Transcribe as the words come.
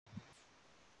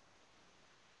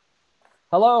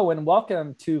Hello and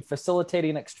welcome to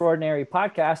Facilitating Extraordinary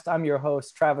Podcast. I'm your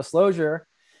host, Travis Lozier.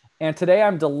 And today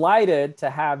I'm delighted to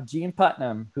have Gene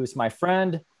Putnam, who's my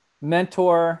friend,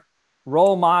 mentor,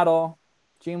 role model.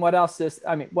 Gene, what else is,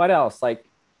 what else? Like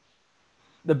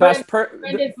the Friend, best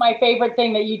friend is my favorite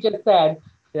thing that you just said.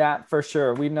 yeah, for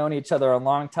sure. We've known each other a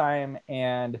long time.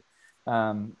 And,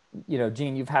 um,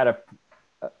 Gene, you've had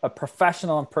a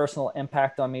professional and personal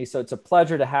impact on me. So it's a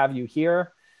pleasure to have you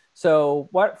here. So,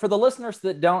 what for the listeners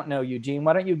that don't know you, Gene,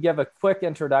 why don't you give a quick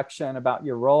introduction about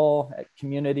your role at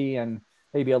Community and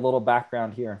maybe a little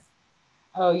background here?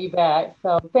 Oh, you bet.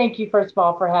 So thank you, first of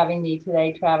all, for having me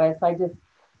today, Travis. I just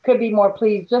could be more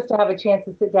pleased just to have a chance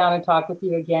to sit down and talk with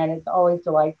you again. It's always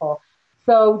delightful.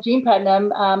 So, Jean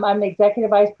Putnam, I'm the Executive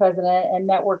Vice President and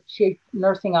Network Chief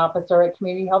Nursing Officer at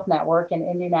Community Health Network in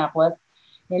Indianapolis,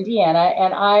 Indiana.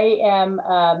 And I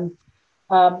am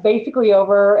basically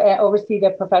oversee the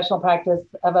professional practice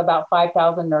of about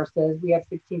 5,000 nurses. We have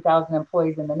 16,000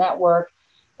 employees in the network.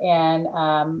 And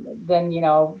then,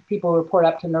 people who report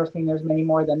up to nursing, there's many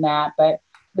more than that, but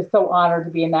I'm so honored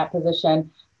to be in that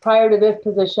position. Prior to this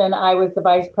position, I was the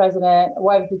vice president,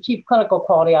 well, I was the chief clinical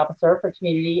quality officer for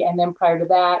community. And then prior to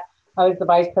that, I was the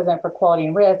vice president for quality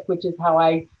and risk, which is how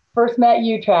I first met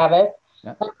you, Travis.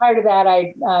 Yeah. And prior to that,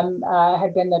 I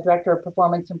had been the director of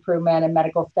performance improvement and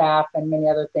medical staff and many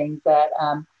other things at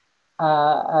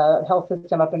a health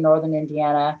system up in northern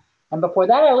Indiana. And before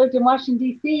that, I lived in Washington,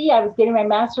 D.C. I was getting my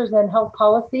master's in health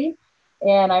policy,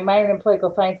 and I minored in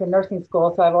political science in nursing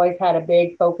school. So I've always had a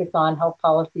big focus on health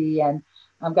policy, and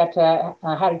I've got to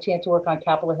had a chance to work on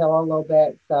Capitol Hill a little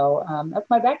bit. So that's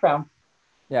my background.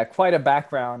 Yeah, quite a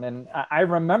background. And I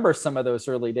remember some of those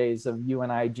early days of you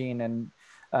and I, Gene. And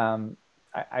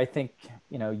I think,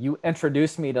 you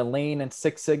introduced me to Lean and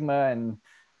Six Sigma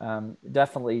and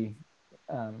definitely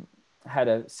um, had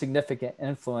a significant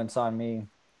influence on me.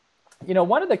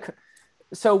 One of the,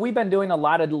 so we've been doing a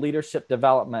lot of leadership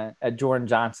development at Jordan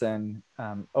Johnson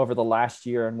over the last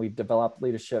year, and we've developed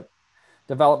leadership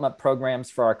development programs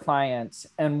for our clients.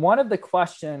 And one of the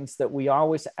questions that we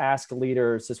always ask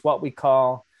leaders is what we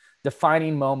call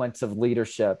defining moments of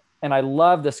leadership. And I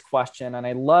love this question, and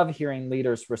I love hearing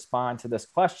leaders respond to this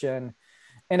question.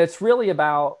 And it's really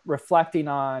about reflecting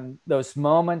on those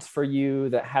moments for you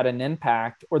that had an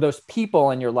impact, or those people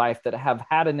in your life that have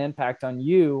had an impact on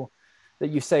you that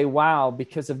you say, wow,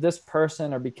 because of this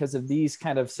person or because of these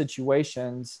kind of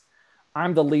situations,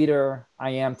 I'm the leader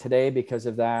I am today because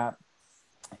of that.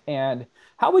 And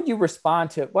how would you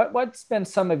respond to it? What's been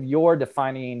some of your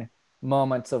defining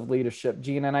moments of leadership,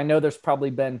 Gene? And I know there's probably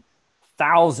been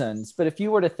thousands, but if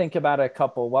you were to think about a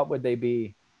couple, what would they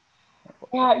be?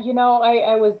 Yeah,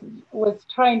 I was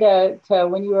trying to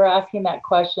when you were asking that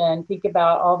question, think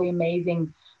about all the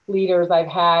amazing leaders I've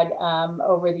had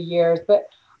over the years. But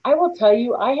I will tell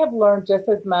you, I have learned just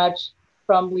as much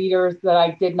from leaders that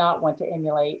I did not want to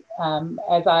emulate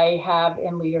as I have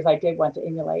in leaders I did want to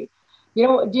emulate.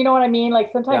 Do you know what I mean?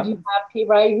 Like sometimes Yeah. you have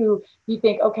people, right, who you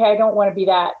think, okay, I don't want to be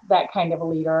that kind of a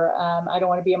leader. I don't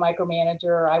want to be a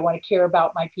micromanager. I want to care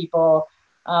about my people.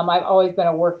 I've always been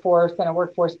a workforce and a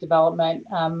workforce development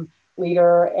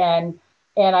leader, and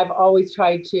I've always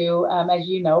tried to, as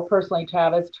you know personally,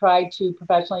 Travis, try to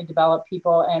professionally develop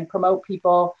people and promote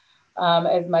people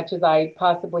as much as I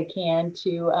possibly can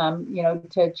to,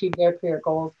 to achieve their career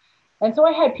goals. And so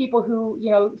I had people who,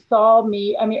 saw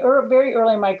me. I mean, very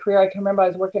early in my career, I can remember I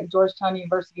was working at Georgetown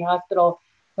University Hospital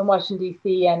in Washington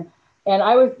D.C. and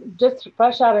I was just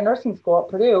fresh out of nursing school at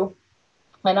Purdue,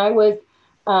 and I was,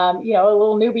 a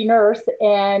little newbie nurse,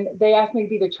 and they asked me to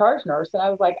be the charge nurse, and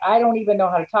I was like, I don't even know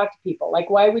how to talk to people.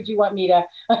 Like, why would you want me to?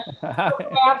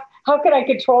 How could I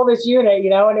control this unit?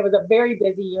 And it was a very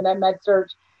busy unit, med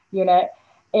surge unit.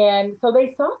 And so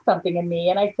they saw something in me,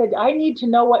 and I said, I need to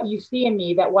know what you see in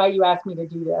me, that why you asked me to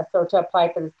do this or to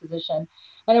apply for this position.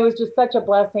 And it was just such a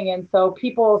blessing. And so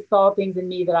people saw things in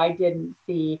me that I didn't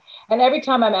see. And every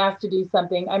time I'm asked to do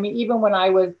something, I mean, even when I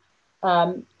was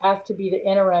asked to be the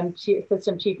interim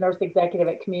system chief nurse executive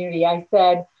at Community, I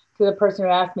said to the person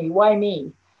who asked me, why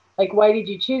me? Like, why did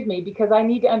you choose me? Because I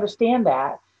need to understand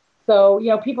that. So,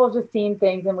 people have just seen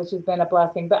things, and which has been a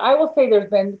blessing. But I will say there's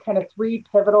been kind of three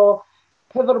pivotal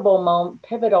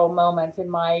moments in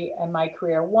my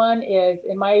career. One is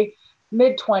in my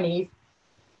mid 20s.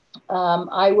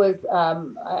 I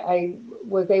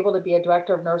was able to be a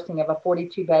director of nursing of a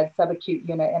 42 bed subacute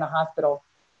unit in a hospital.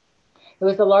 It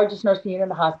was the largest nursing unit in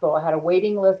the hospital. I had a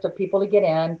waiting list of people to get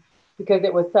in because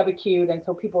it was subacute, and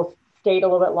so people stayed a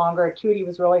little bit longer. Acuity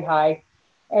was really high,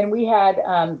 and we had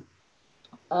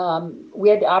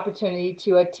the opportunity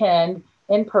to attend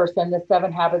in person, The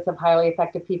 7 Habits of Highly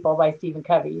Effective People by Stephen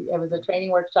Covey. It was a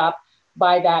training workshop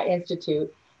by that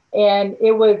institute. And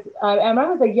it was, and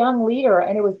I was a young leader,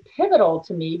 and it was pivotal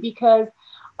to me because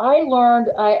I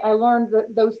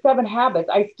learned those 7 habits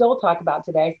I still talk about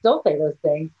today. I still say those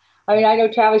things. I mean, I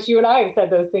know Travis, you and I have said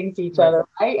those things to each Right. other,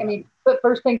 right? I mean, put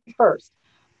first things first.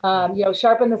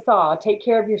 Sharpen the saw, take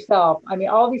care of yourself. I mean,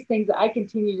 all these things that I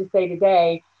continue to say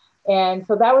today. And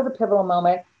so that was a pivotal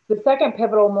moment. The second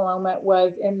pivotal moment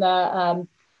was in the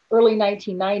early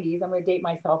 1990s. I'm going to date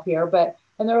myself here, but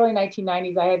in the early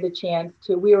 1990s, I had the chance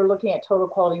we were looking at total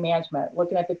quality management,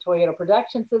 looking at the Toyota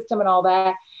production system and all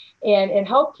that. And in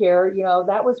healthcare,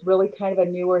 that was really kind of a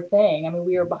newer thing. I mean,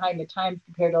 we were behind the times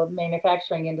compared to the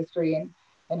manufacturing industry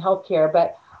and healthcare.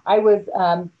 But I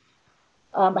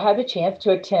had the chance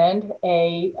to attend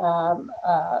a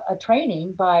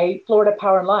training by Florida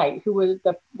Power and Light, who was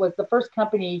the first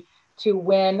company to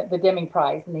win the Deming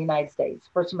Prize in the United States,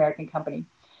 first American company.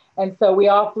 And so we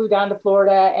all flew down to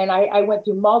Florida, and I went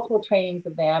through multiple trainings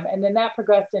of them, and then that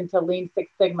progressed into Lean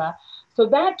Six Sigma. So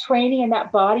that training and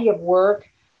that body of work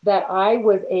that I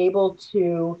was able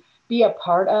to be a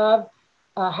part of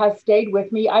has stayed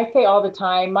with me. I say all the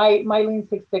time, my Lean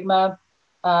Six Sigma,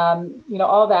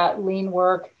 all that lean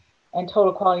work and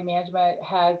total quality management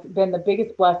has been the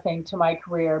biggest blessing to my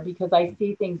career because I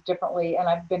see things differently, and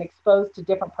I've been exposed to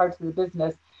different parts of the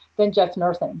business than just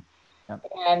nursing. Yeah.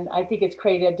 And I think it's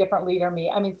created a different leader in me.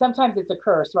 I mean, sometimes it's a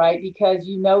curse, right? Because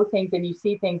you know things and you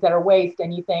see things that are waste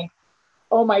and you think,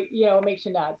 oh my, it makes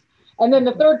you nuts. And then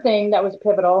the third thing that was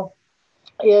pivotal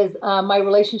is my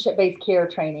relationship-based care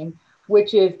training,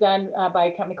 which is done by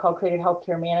a company called Creative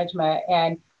Healthcare Management.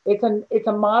 And it's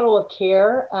a model of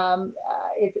care,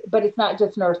 but it's not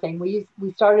just nursing. We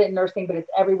started in nursing, but it's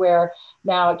everywhere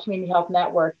now at Community Health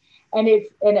Network, and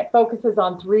it focuses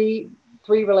on three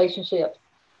relationships.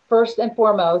 First and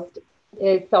foremost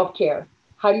is self-care.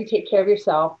 How do you take care of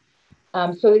yourself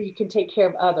so that you can take care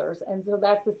of others? And so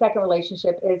that's the second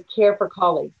relationship is care for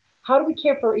colleagues. How do we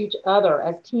care for each other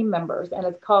as team members and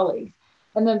as colleagues?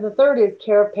 And then the third is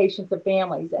care of patients and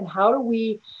families. And how do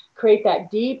we create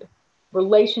that deep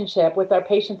relationship with our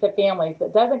patients and families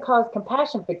that doesn't cause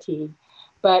compassion fatigue,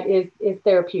 but is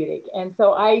therapeutic? And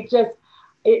so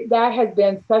that has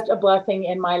been such a blessing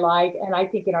in my life, and I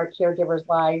think in our caregivers'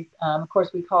 lives. Of course,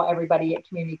 we call everybody at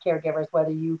community caregivers, whether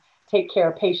you take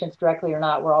care of patients directly or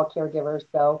not. We're all caregivers.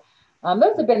 So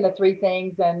those have been the three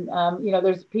things. And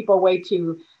there's people way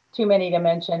too many to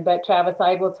mention. But Travis,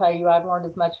 I will tell you, I've learned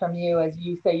as much from you as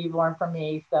you say you've learned from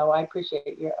me. So I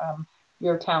appreciate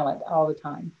your talent all the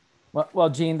time. Well,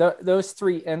 Jean, those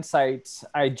three insights,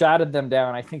 I jotted them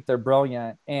down. I think they're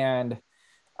brilliant. And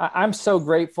I'm so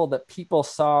grateful that people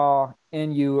saw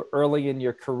in you early in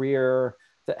your career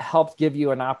that helped give you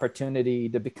an opportunity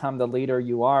to become the leader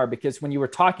you are. Because when you were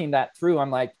talking that through, I'm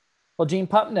like, well, Jean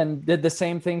Putnam did the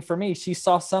same thing for me. She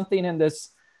saw something in this,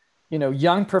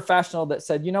 young professional that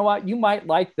said, you know what, you might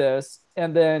like this.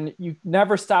 And then you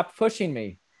never stopped pushing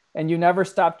me, and you never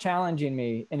stopped challenging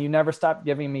me, and you never stopped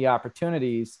giving me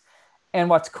opportunities. And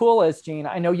what's cool is, Jean,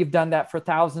 I know you've done that for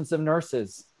thousands of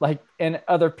nurses, and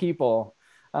other people.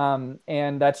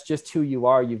 And that's just who you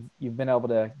are. You've been able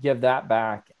to give that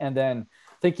back. And then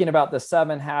thinking about the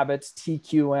 7 habits,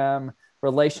 TQM,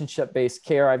 relationship-based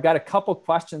care. I've got a couple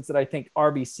questions that I think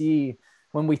RBC,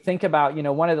 when we think about,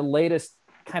 one of the latest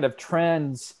kind of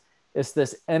trends is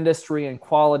this industry and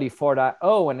quality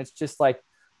 4.0. And it's just like,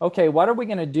 okay, what are we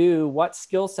going to do? What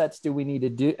skill sets do we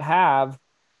need to have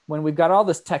when we've got all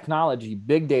this technology,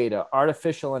 big data,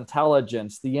 artificial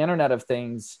intelligence, the Internet of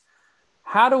Things?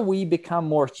 How do we become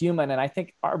more human? And I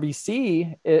think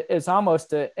RBC is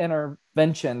almost an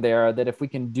intervention there, that if we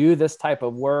can do this type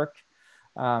of work,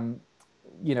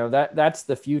 that's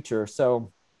the future.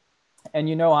 So, and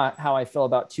how I feel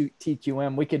about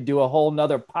TQM. We could do a whole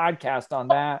nother podcast on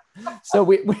that. So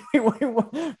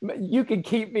you can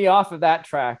keep me off of that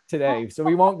track today. So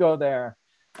we won't go there.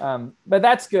 But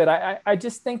that's good. I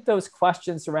just think those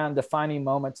questions around defining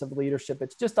moments of leadership,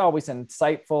 it's just always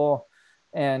insightful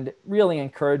and really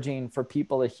encouraging for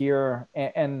people to hear.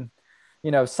 And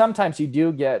sometimes you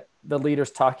do get the leaders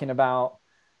talking about,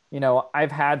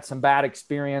 I've had some bad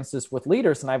experiences with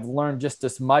leaders, and I've learned just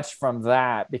as much from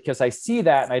that because I see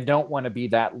that and I don't want to be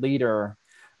that leader.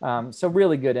 So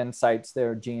really good insights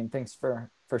there, Jean. Thanks for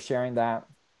sharing that.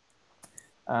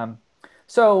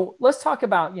 So let's talk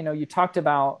about, you talked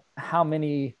about how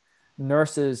many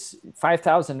nurses,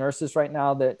 5,000 nurses right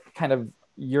now that kind of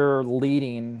you're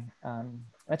leading.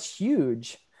 That's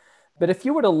huge. But if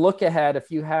you were to look ahead,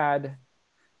 if you had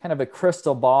kind of a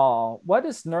crystal ball, what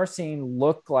does nursing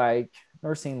look like?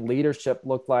 Nursing leadership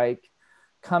look like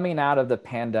coming out of the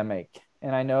pandemic,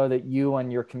 and I know that you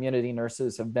and your community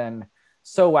nurses have been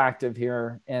so active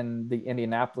here in the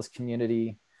Indianapolis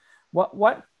community.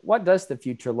 What does the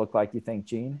future look like, you think,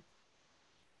 Jean?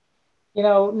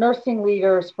 Nursing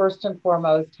leaders, first and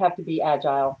foremost, have to be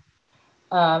agile.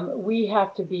 We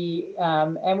have to be,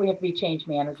 and we have to be change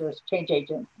managers, change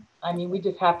agents. I mean, we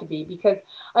just have to be, because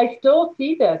I still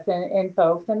see this in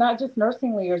folks, and not just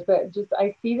nursing leaders, but just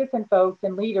I see this in folks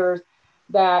and leaders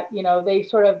that, they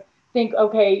sort of think,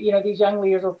 okay, these young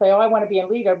leaders will say, oh, I want to be a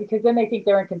leader, because then they think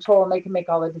they're in control and they can make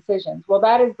all the decisions. Well,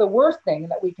 that is the worst thing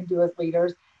that we can do as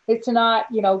leaders, is to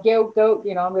not, go,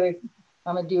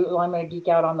 I'm gonna geek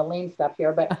out on the lean stuff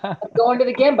here, but go into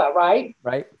the Gemba, right?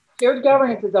 Right. Shared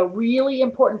governance is a really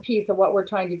important piece of what we're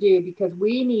trying to do, because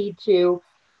we need to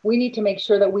make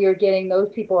sure that we are getting those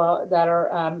people that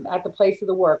are at the place of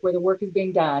the work where the work is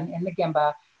being done in the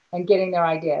Gemba, and getting their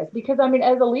ideas. Because I mean,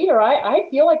 as a leader, I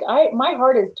feel like my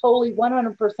heart is totally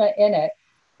 100% in it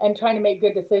and trying to make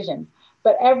good decisions.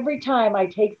 But every time I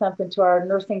take something to our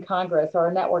nursing congress or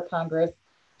our network congress,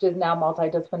 which is now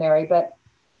multidisciplinary, but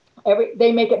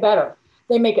they make it better.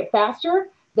 They make it faster.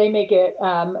 They make it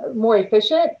more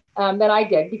efficient than I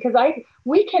did, because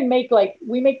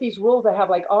we make these rules that have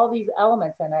like all these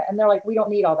elements in it, and they're like, we don't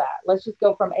need all that. Let's just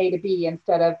go from A to B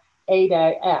instead of A to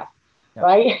F, Yep.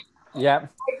 right? Yeah.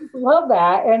 I just love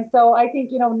that, and so I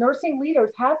think nursing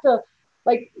leaders have to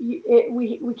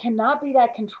we cannot be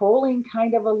that controlling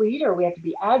kind of a leader. We have to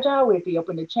be agile. We have to be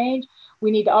open to change.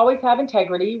 We need to always have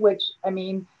integrity, which I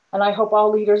mean, and I hope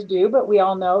all leaders do, but we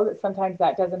all know that sometimes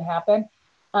that doesn't happen.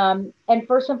 And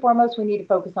first and foremost, we need to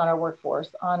focus on our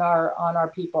workforce, on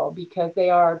our people, because they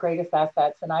are our greatest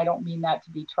assets. And I don't mean that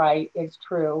to be trite; it's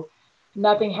true.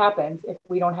 Nothing happens if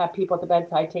we don't have people at the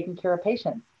bedside taking care of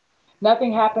patients.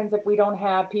 Nothing happens if we don't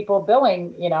have people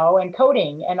billing, and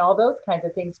coding and all those kinds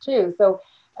of things too. So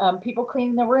people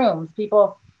cleaning the rooms,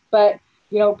 but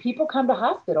people come to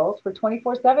hospitals for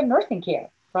 24/7 nursing care,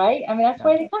 right? I mean, that's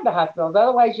why they come to hospitals.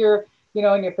 Otherwise, you're,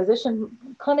 in your physician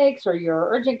clinics or your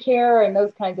urgent care and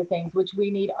those kinds of things, which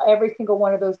we need every single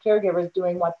one of those caregivers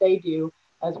doing what they do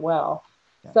as well.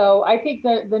 Yeah. So I think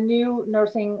the new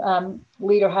nursing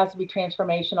leader has to be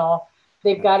transformational.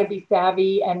 They've got to be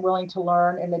savvy and willing to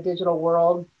learn in the digital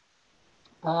world.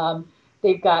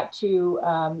 They've got to,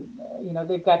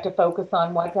 they've got to focus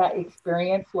on what that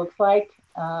experience looks like.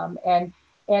 And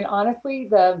honestly,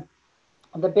 the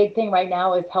big thing right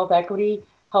now is health equity,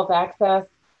 health access.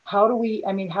 How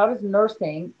does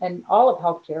nursing and all of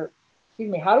healthcare,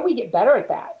 how do we get better at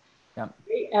that? Yeah.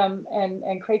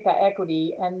 And create that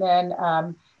equity. And then,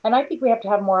 and I think we have to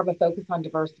have more of a focus on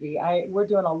diversity. We're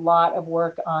doing a lot of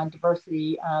work on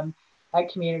diversity at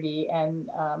community, and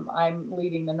I'm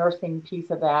leading the nursing piece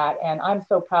of that. And I'm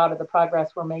so proud of the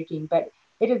progress we're making, but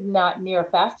it is not near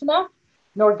fast enough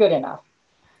nor good enough.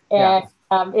 And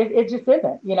it just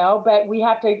isn't, but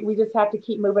we just have to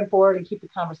keep moving forward and keep the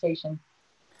conversation.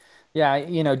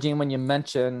 Yeah. Jean, when you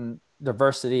mention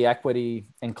diversity, equity,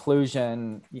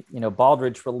 inclusion,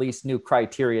 Baldrige released new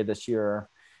criteria this year.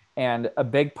 And a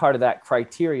big part of that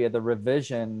criteria, the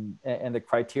revision and the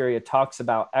criteria, talks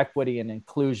about equity and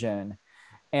inclusion.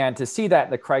 And to see that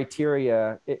in the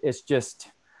criteria, it's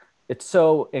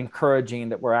so encouraging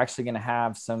that we're actually going to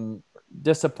have some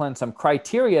discipline, some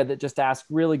criteria that just ask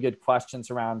really good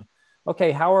questions around,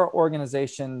 okay, how are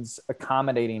organizations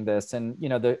accommodating this? And,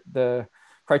 the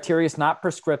criteria is not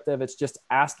prescriptive. It's just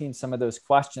asking some of those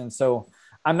questions. So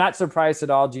I'm not surprised at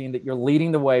all, Jean, that you're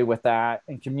leading the way with that,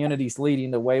 and communities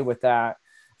leading the way with that.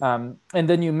 And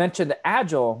then you mentioned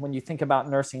agile. When you think about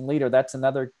nursing leader, that's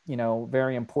another,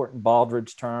 very important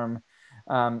Baldrige term.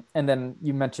 And then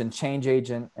you mentioned change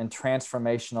agent and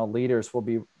transformational leaders will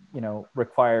be,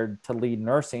 required to lead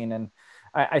nursing. And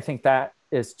I think that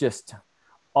is just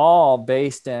all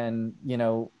based in,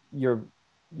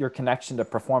 your connection to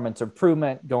performance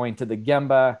improvement, going to the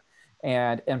Gemba,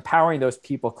 and empowering those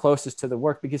people closest to the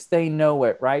work, because they know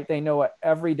it, right? They know it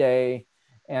every day.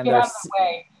 And get out of the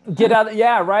way. Get out.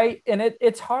 Yeah. Right. And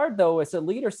it's hard though, as a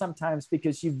leader sometimes,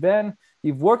 because you've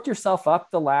worked yourself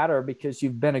up the ladder because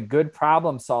you've been a good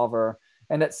problem solver.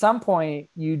 And at some point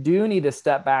you do need to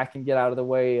step back and get out of the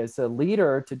way as a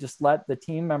leader to just let the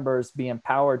team members be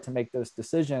empowered to make those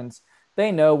decisions.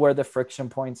 They know where the friction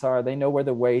points are. They know where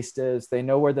the waste is. They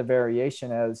know where the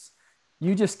variation is.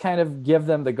 You just kind of give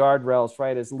them the guardrails,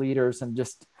 right, as leaders, and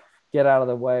just get out of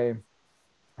the way.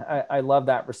 I love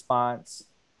that response.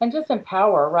 And just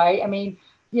empower, right? I mean,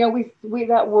 we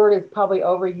that word is probably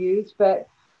overused, but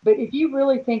if you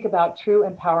really think about true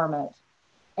empowerment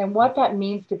and what that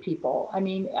means to people, I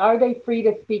mean, are they free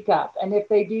to speak up? And if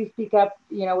they do speak up,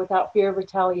 without fear of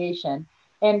retaliation,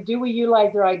 And do we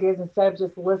utilize their ideas instead of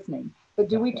just listening? But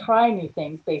do we try new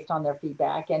things based on their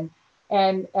feedback? And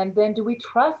then do we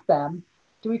trust them?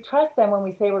 Do we trust them when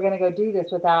we say we're going to go do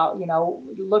this without,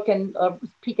 looking,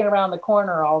 peeking around the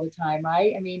corner all the time,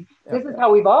 right? I mean, Yeah. this is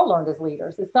how we've all learned as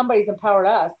leaders. If somebody's empowered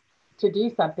us to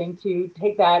do something, to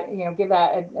take that, give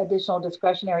that additional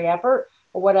discretionary effort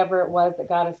or whatever it was that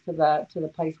got us to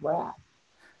the place we're at.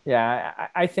 Yeah,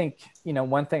 I think,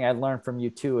 one thing I learned from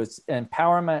you too is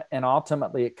empowerment, and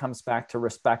ultimately it comes back to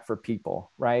respect for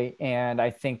people, right? And I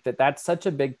think that that's such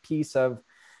a big piece of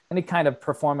any kind of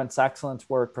performance excellence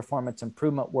work, performance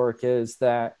improvement work, is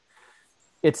that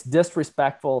it's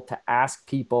disrespectful to ask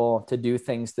people to do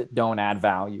things that don't add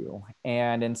value.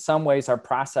 And in some ways, our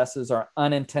processes are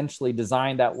unintentionally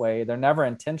designed that way. They're never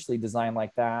intentionally designed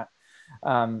like that.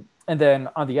 And then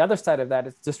on the other side of that,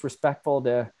 it's disrespectful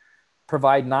to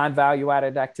provide non-value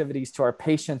added activities to our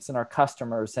patients and our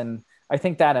customers. And I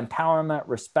think that empowerment,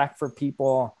 respect for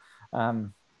people,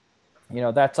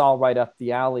 that's all right up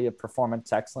the alley of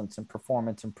performance excellence and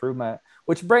performance improvement,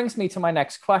 which brings me to my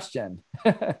next question.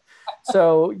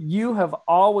 So you have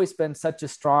always been such a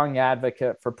strong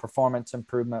advocate for performance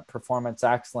improvement, performance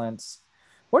excellence.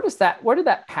 Where did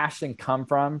that passion come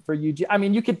from for you? I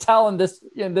mean, you could tell in this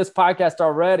podcast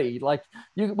already, like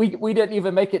we didn't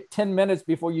even make it 10 minutes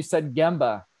before you said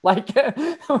Gemba. Like,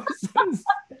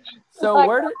 so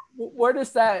where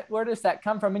does that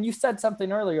come from? And you said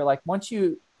something earlier, like once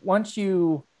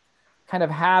you kind of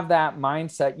have that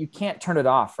mindset, you can't turn it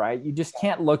off, right? You just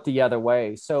can't look the other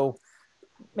way. So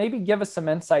maybe give us some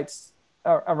insights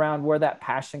around where that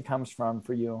passion comes from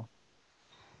for you.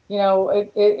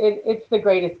 It's the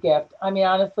greatest gift. I mean,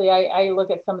 honestly, I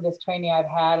look at some of this training I've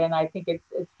had, and I think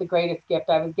it's the greatest gift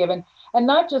I was given, and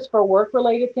not just for work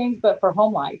related things, but for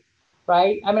home life,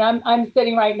 right? I mean, I'm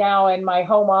sitting right now in my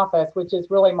home office, which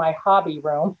is really my hobby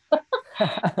room,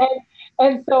 and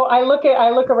and so I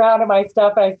look around at my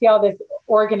stuff and I see all this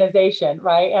organization,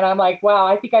 right? And I'm like, wow,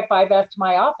 I think I 5S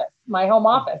my office, my home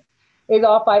office is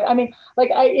all five. I mean,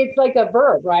 it's like a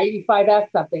verb, right? You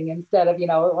 5S something instead of,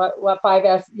 what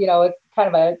 5S, it's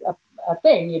kind of a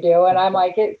thing you do. And I'm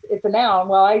like, it's a noun.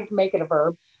 Well, I make it a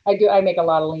verb. I make a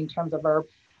lot of lean terms of verb.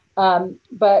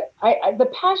 But the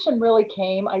passion really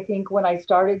came, I think, when I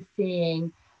started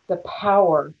seeing the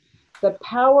power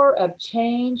of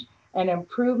change and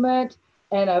improvement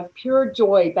and of pure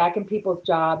joy back in people's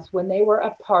jobs when they were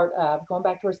a part of, going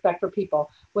back to respect for people,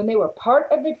 when they were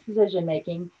part of the decision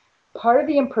making, part of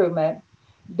the improvement.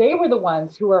 They were the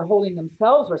ones who are holding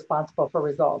themselves responsible for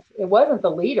results. It wasn't the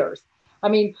leaders. I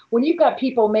mean, when you've got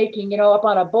people making, up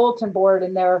on a bulletin board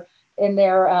or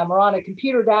on a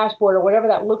computer dashboard or whatever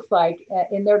that looks like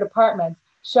in their departments,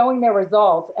 showing their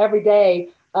results every day,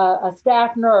 a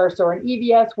staff nurse or an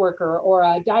EVS worker or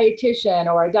a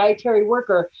dietitian or a dietary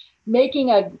worker making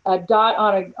a dot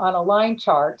on a line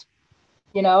chart,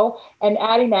 and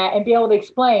adding that and be able to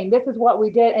explain this is what we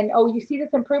did. And oh, you see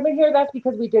this improvement here? That's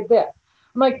because we did this.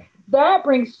 I'm like, that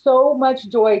brings so much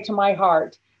joy to my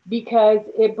heart because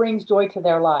it brings joy to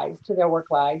their lives, to their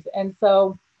work lives. And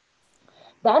so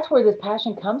that's where this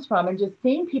passion comes from, and just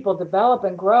seeing people develop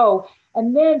and grow,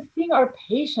 and then seeing our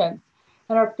patients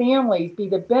and our families be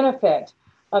the benefit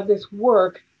of this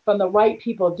work from the right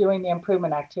people doing the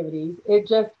improvement activities.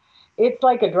 It's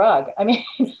like a drug. I mean,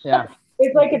 Yeah.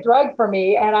 it's like a drug for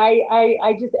me. And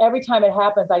I just, every time it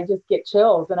happens, I just get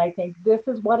chills. And I think this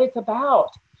is what it's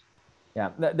about. Yeah,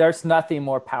 there's nothing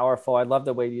more powerful. I love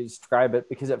the way you describe it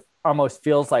because it almost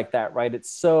feels like that, right?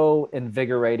 It's so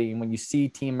invigorating when you see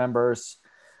team members.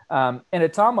 And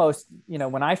it's almost,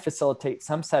 when I facilitate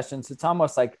some sessions, it's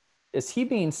almost like, is he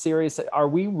being serious? Are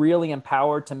we really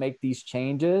empowered to make these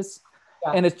changes?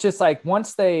 Yeah. And it's just like,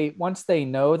 once they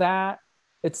know that,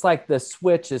 it's like the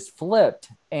switch is flipped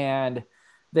and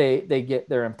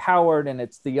they're empowered, and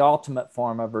it's the ultimate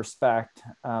form of respect.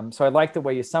 So I like the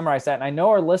way you summarize that. And I know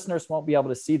our listeners won't be able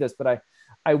to see this, but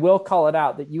I will call it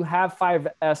out that you have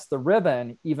 5S, the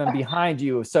ribbon, even behind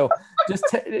you. So just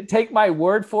take my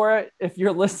word for it. If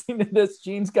you're listening to this,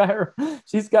 she's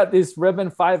got this ribbon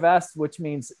 5S, which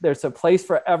means there's a place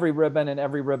for every ribbon and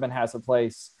every ribbon has a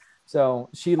place. So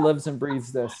she lives and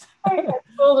breathes this.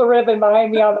 There's a ribbon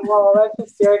behind me on the wall. That's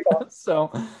hysterical.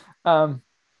 So,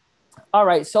 all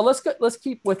right. So let's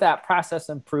keep with that process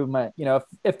improvement.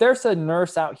 If there's a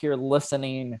nurse out here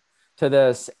listening to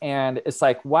this and it's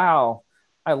like, wow,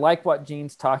 I like what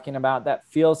Jean's talking about. That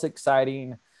feels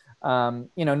exciting.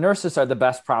 Nurses are the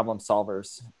best problem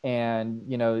solvers, and,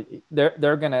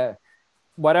 they're going to,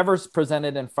 whatever's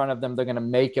presented in front of them, they're going to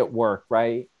make it work.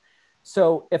 Right.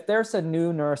 So if there's a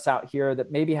new nurse out here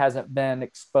that maybe hasn't been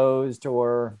exposed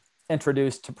or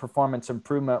introduced to performance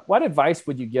improvement, what advice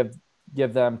would you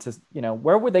give them to,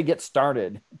 where would they get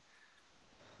started?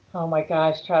 Oh my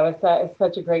gosh, Travis, that is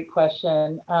such a great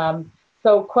question.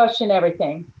 So question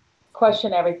everything.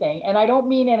 And I don't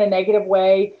mean in a negative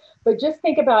way, but just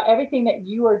think about everything that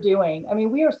you are doing. I mean,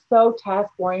 we are so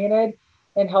task oriented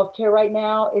in healthcare right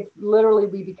now. It's literally,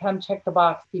 we become check the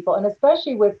box people. And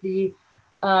especially with the,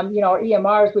 our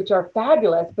EMRs, which are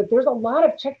fabulous, but there's a lot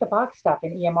of check the box stuff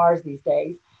in EMRs these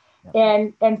days.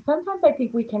 And sometimes I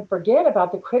think we can forget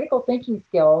about the critical thinking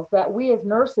skills that we as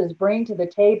nurses bring to the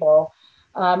table,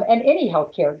 and any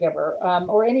healthcare giver,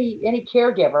 or any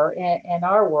caregiver in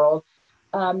our world,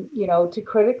 to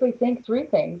critically think through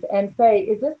things and say,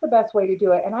 is this the best way to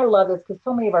do it? And I love this because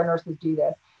so many of our nurses do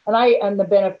this, and I am the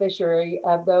beneficiary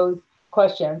of those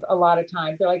questions a lot of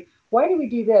times. They're like, why do we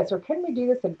do this, or can we do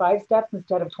this in 5 steps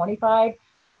instead of 25?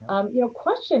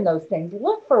 Question those things.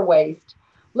 Look for waste.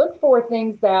 Look for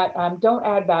things that don't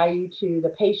add value to the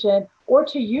patient or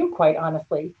to you, quite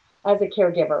honestly, as a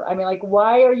caregiver. I mean, like,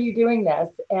 why are you doing this?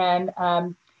 And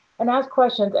ask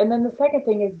questions. And then the second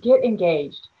thing is get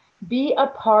engaged. Be a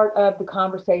part of the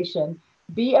conversation.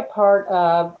 Be a part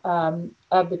of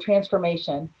the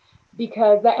transformation,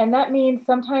 because that means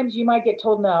sometimes you might get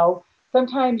told no.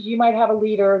 Sometimes you might have a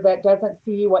leader that doesn't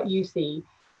see what you see.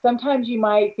 Sometimes you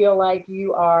might feel like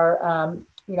you are,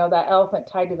 that elephant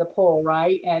tied to the pole,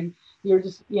 right? And you're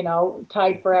just,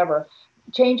 tied forever.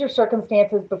 Change your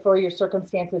circumstances before your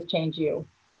circumstances change you.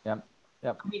 Yep.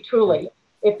 I mean, truly,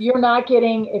 if you're not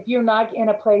in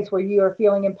a place where you are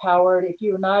feeling empowered, if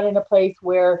you're not in a place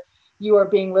where you are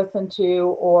being listened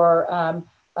to, or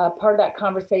part of that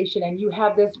conversation, and you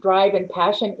have this drive and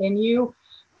passion in you,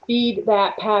 feed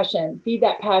that passion,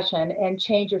 and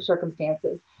change your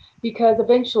circumstances, because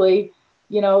eventually,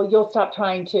 you'll stop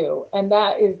trying to. And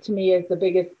that is, to me, is the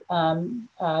biggest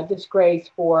disgrace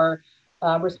for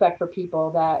respect for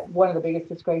people, that one of the biggest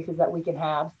disgraces that we can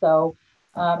have. So,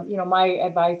 my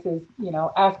advice is,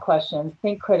 ask questions,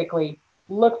 think critically,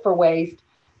 look for waste,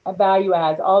 value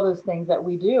adds, all those things that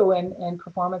we do in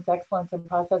performance excellence and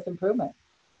process improvement.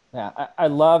 Yeah, I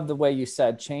love the way you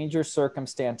said, change your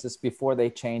circumstances before they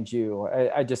change you.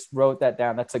 I just wrote that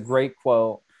down. That's a great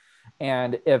quote.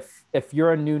 And if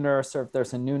you're a new nurse, or if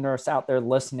there's a new nurse out there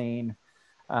listening,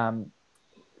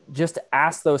 just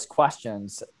ask those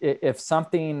questions. If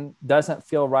something doesn't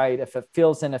feel right, if it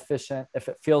feels inefficient, if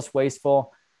it feels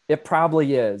wasteful, it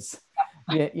probably is.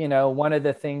 One of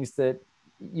the things that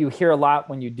you hear a lot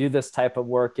when you do this type of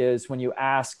work is when you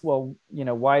ask, well,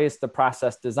 why is the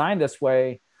process designed this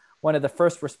way? One of the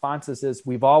first responses is,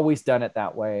 we've always done it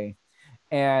that way.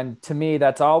 And to me,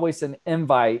 that's always an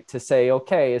invite to say,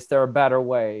 okay, is there a better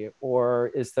way, or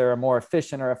is there a more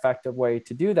efficient or effective way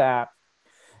to do that?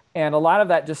 And a lot of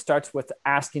that just starts with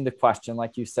asking the question,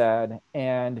 like you said,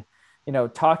 and,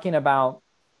 talking about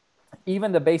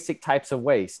even the basic types of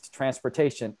waste: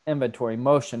 transportation, inventory,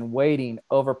 motion, waiting,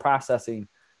 over processing,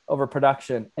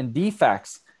 overproduction, and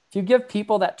defects. If you give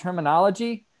people that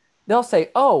terminology, they'll say,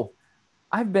 oh,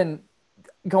 I've been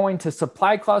going to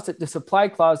supply closet to supply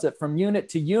closet, from unit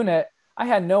to unit. I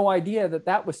had no idea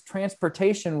that was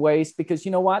transportation waste, because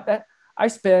you know what? That I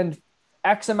spend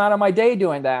X amount of my day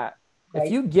doing that. Right.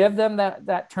 If you give them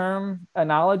that term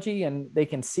analogy and they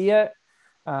can see it,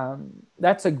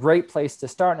 that's a great place to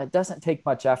start. And it doesn't take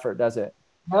much effort, does it?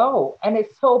 No, and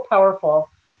it's so powerful.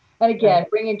 And again,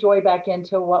 bringing joy back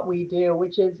into what we do,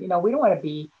 which is, we don't want to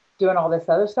be doing all this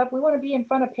other stuff. We want to be in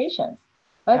front of patients.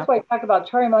 That's why I talk about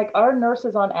charting. Like, our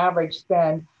nurses on average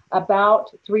spend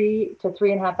about 3 to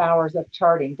 3.5 hours of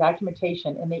charting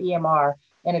documentation in the EMR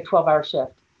in a 12-hour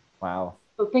shift. Wow.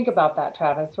 So think about that,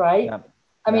 Travis, right? Yeah.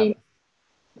 I mean,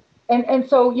 and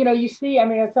so, you see,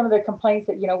 some of the complaints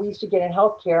that, we used to get in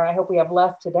healthcare, and I hope we have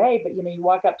less today, but, you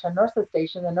walk up to a nurse's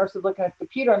station, the nurse is looking at the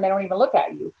computer and they don't even look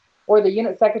at you, or the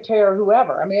unit secretary, or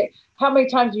whoever. I mean, how many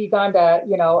times have you gone to,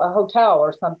 a hotel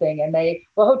or something, and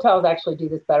hotels actually do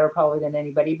this better probably than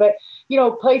anybody, but,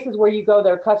 places where you go,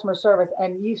 their customer service,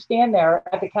 and you stand there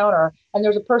at the counter and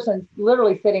there's a person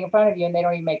literally sitting in front of you and they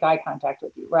don't even make eye contact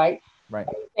with you, right? Right.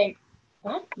 And you think,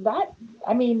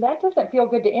 that doesn't feel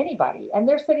good to anybody. And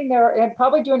they're sitting there and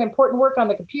probably doing important work on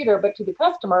the computer, but to the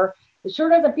customer, it sure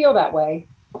doesn't feel that way.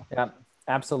 Yeah.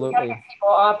 Absolutely. We gotta get people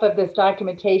off of this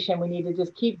documentation. We need to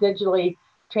just keep digitally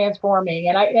transforming.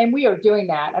 And we are doing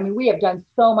that. We have done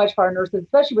so much for our nurses,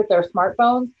 especially with their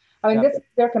smartphones. This is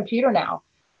their computer now.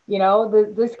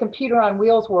 This computer on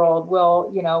wheels world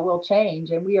will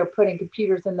change. And we are putting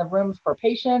computers in the rooms for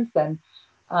patients, and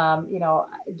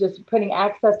just putting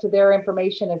access to their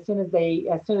information as soon as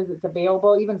it's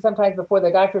available, even sometimes before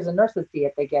the doctors and nurses see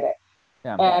it, they get it.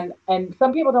 Yeah. And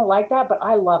some people don't like that, but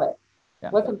I love it. Yeah.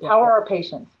 Let's Yeah. empower our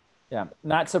patients. Yeah.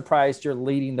 Not surprised you're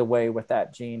leading the way with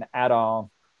that, Gene, at all.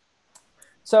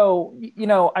 So,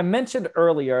 I mentioned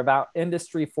earlier about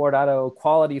Industry 4.0,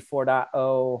 Quality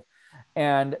 4.0,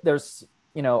 and there's,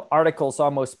 articles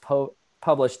almost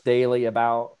published daily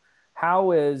about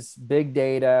how is big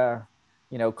data,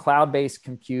 cloud-based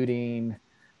computing,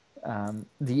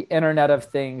 the Internet of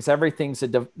Things, everything's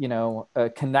a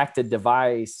connected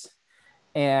device,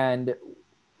 and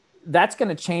that's going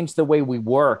to change the way we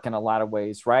work in a lot of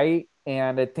ways, right?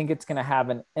 And I think it's going to have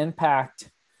an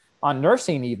impact on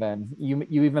nursing. Even you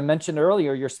even mentioned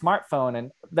earlier your smartphone,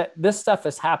 and that this stuff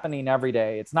is happening every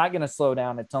day. It's not going to slow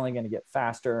down. It's only going to get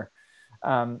faster.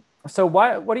 So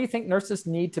what do you think nurses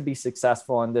need to be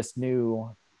successful in this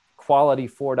new quality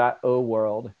 4.0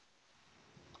 world?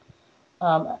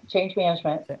 Change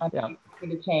management. Yeah.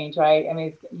 To change, right? I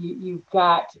mean, you've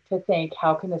got to think,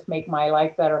 how can this make my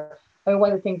life better? I mean,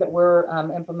 one of the things that we're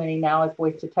implementing now is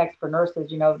voice to text for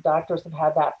nurses. Doctors have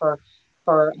had that for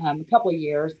a couple of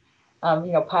years.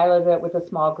 Piloted it with a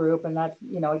small group, and that's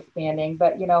expanding.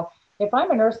 But if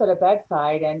I'm a nurse at a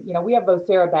bedside, and we have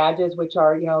Vocera badges, which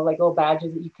are like little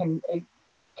badges that you can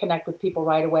connect with people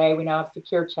right away. We now have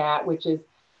secure chat, which is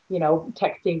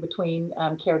texting between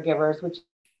caregivers, which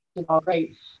is all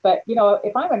great. But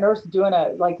if I'm a nurse doing a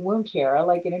like wound care,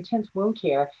 like an intense wound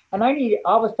care, and I need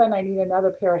all of a sudden I need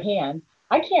another pair of hands,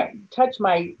 I can't touch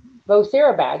my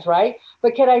Vocera badge, right?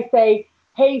 But can I say,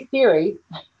 hey Siri,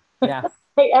 Yeah.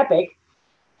 hey Epic,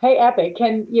 hey Epic,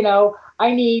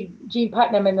 I need Gene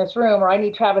Putnam in this room, or I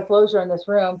need Travis Lozier in this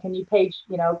room. Can you page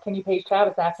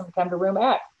Travis and ask him to come to room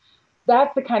X?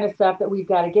 That's the kind of stuff that we've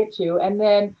got to get to. And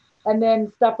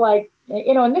then stuff like,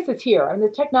 and this is here. I mean, the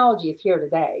technology is here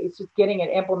today. It's just getting it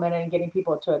implemented and getting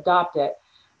people to adopt it,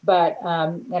 but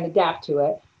and adapt to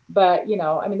it. But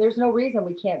I mean, there's no reason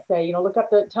we can't say, look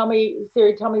up tell me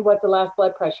Siri, tell me what the last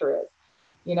blood pressure is,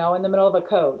 in the middle of a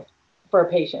code for a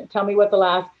patient. Tell me what the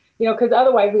last, because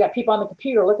otherwise we got people on the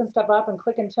computer looking stuff up and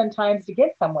clicking 10 times to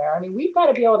get somewhere. I mean, we've got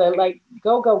to be able to like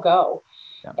go, go, go.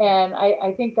 Yeah. And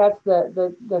I think that's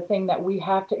the thing that we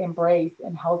have to embrace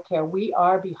in healthcare. We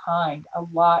are behind a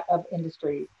lot of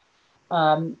industries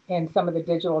in some of the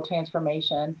digital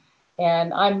transformation.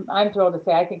 And I'm thrilled to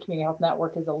say I think Community Health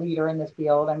Network is a leader in this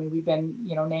field. I mean, we've been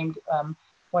named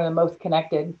one of the most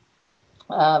connected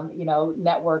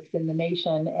networks in the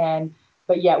nation,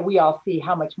 but yet we all see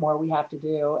how much more we have to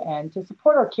do, and to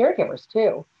support our caregivers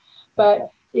too.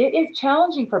 But it is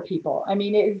challenging for people. I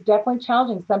mean, it is definitely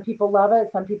challenging. Some people love it,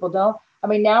 some people don't. I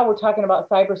mean, now we're talking about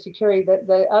cybersecurity.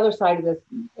 The other side of this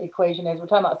equation is we're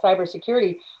talking about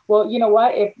cybersecurity. Well, you know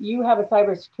what? If you have a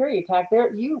cybersecurity attack,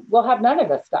 you will have none of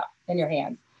this stuff in your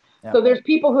hands. Yeah. So there's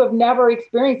people who have never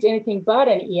experienced anything but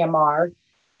an EMR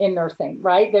in nursing,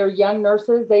 right? They're young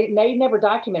nurses. They never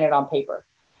documented on paper.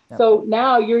 Yep. So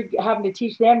now you're having to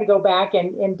teach them to go back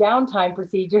and in downtime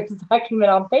procedures document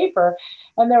on paper.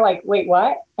 And they're like, wait,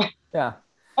 what? Yeah.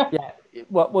 Yeah.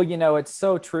 Well, it's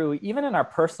so true. Even in our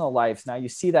personal lives now, you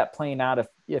see that playing out.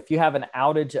 If you have an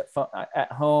outage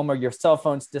at home, or your cell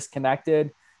phone's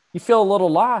disconnected, you feel a little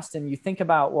lost, and you think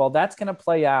about, well, that's going to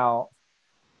play out,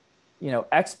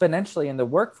 exponentially in the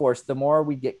workforce. The more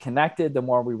we get connected, the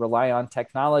more we rely on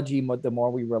technology, the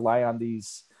more we rely on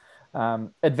these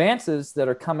advances that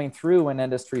are coming through in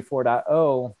Industry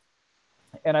 4.0.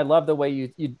 And I love the way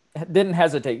you didn't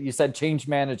hesitate. You said change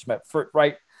management,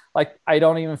 right? Like, I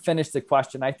don't even finish the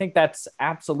question. I think that's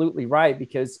absolutely right,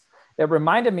 because it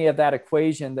reminded me of that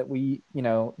equation that we,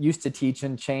 used to teach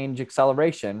in change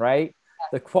acceleration, right?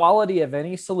 The quality of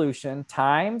any solution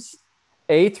times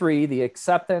A3, the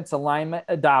acceptance, alignment,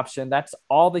 adoption, that's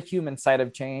all the human side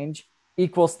of change,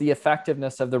 equals the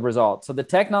effectiveness of the result. So the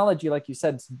technology, like you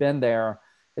said, has been there.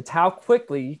 It's how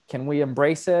quickly can we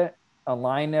embrace it,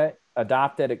 align it,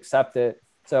 adopt it, accept it.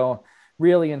 So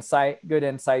really good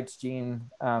insights, Gene,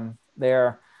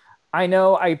 there. I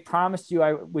know I promised you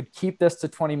I would keep this to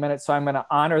 20 minutes, so I'm going to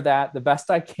honor that the best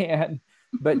I can.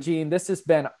 But Gene, this has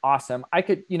been awesome. I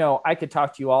could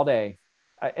talk to you all day,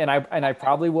 and I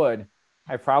probably would.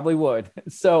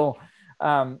 So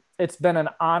it's been an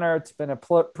honor. It's been a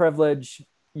privilege.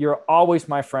 You're always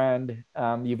my friend.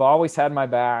 You've always had my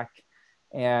back.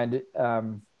 And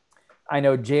I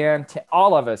know Jan,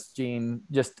 all of us, Gene,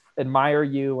 just admire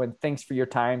you, and thanks for your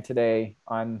time today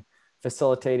on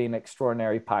Facilitating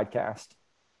Extraordinary podcast.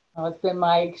 Oh, it's been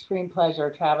my extreme pleasure,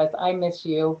 Travis. I miss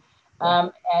you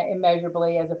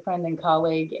immeasurably as a friend and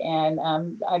colleague, and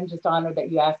I'm just honored that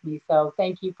you asked me. So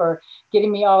thank you for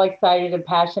getting me all excited and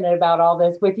passionate about all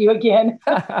this with you again.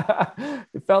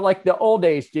 It felt like the old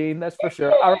days, Gene, that's for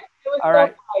sure. All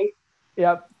right. Nice.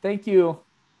 Yep. Thank you.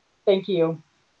 Thank you.